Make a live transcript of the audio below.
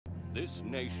this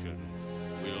nation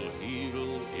will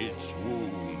heal its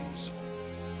wounds.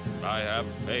 I have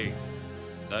faith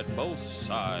that both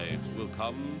sides will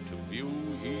come to view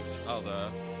each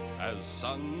other as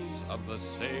sons of the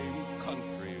same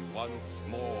country once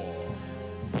more.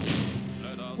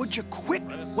 Would you quit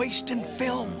wasting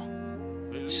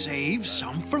film? Save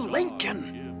some for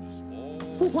Lincoln.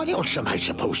 What else am I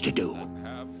supposed to do?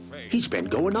 He's been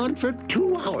going on for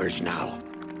 2 hours now.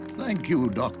 Thank you,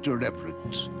 Dr.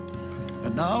 Everett.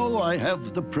 And now I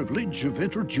have the privilege of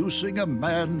introducing a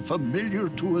man familiar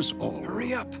to us all.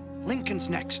 Hurry up. Lincoln's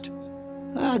next.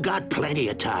 I got plenty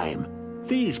of time.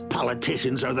 These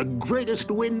politicians are the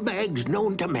greatest windbags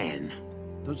known to man.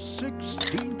 The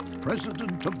 16th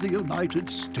President of the United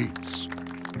States.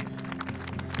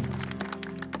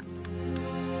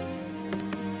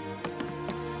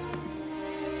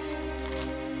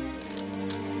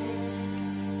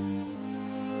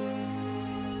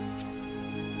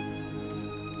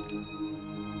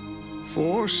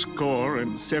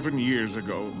 Fourscore-and-7 years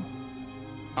ago,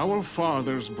 our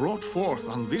fathers brought forth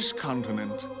on this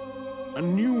continent a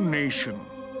new nation,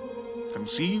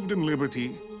 conceived in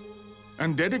liberty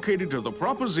and dedicated to the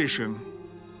proposition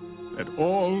that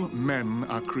all men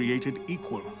are created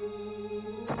equal.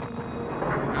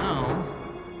 Now,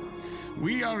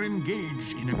 we are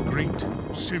engaged in a great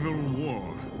civil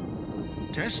war,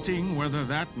 testing whether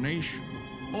that nation,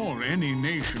 or any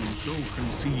nation so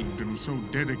conceived and so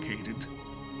dedicated,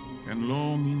 can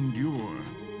long endure.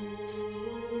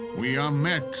 We are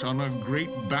met on a great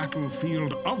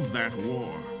battlefield of that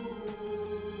war.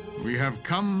 We have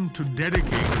come to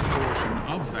dedicate a portion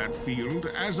of that field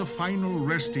as a final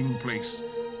resting place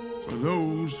for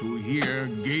those who here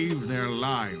gave their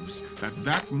lives that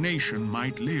that nation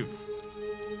might live.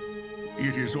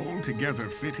 It is altogether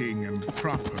fitting and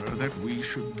proper that we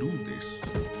should do this.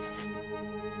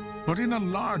 But in a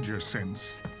larger sense,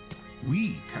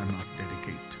 we cannot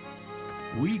dedicate.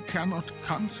 We cannot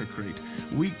consecrate.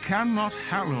 We cannot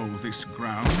hallow this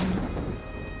ground.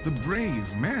 The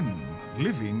brave men,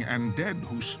 living and dead,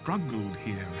 who struggled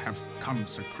here have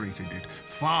consecrated it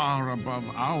far above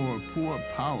our poor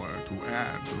power to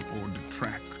add or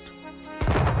detract.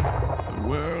 The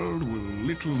world will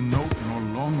little note nor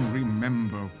long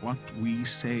remember what we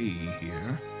say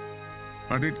here,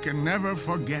 but it can never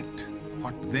forget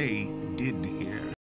what they did here.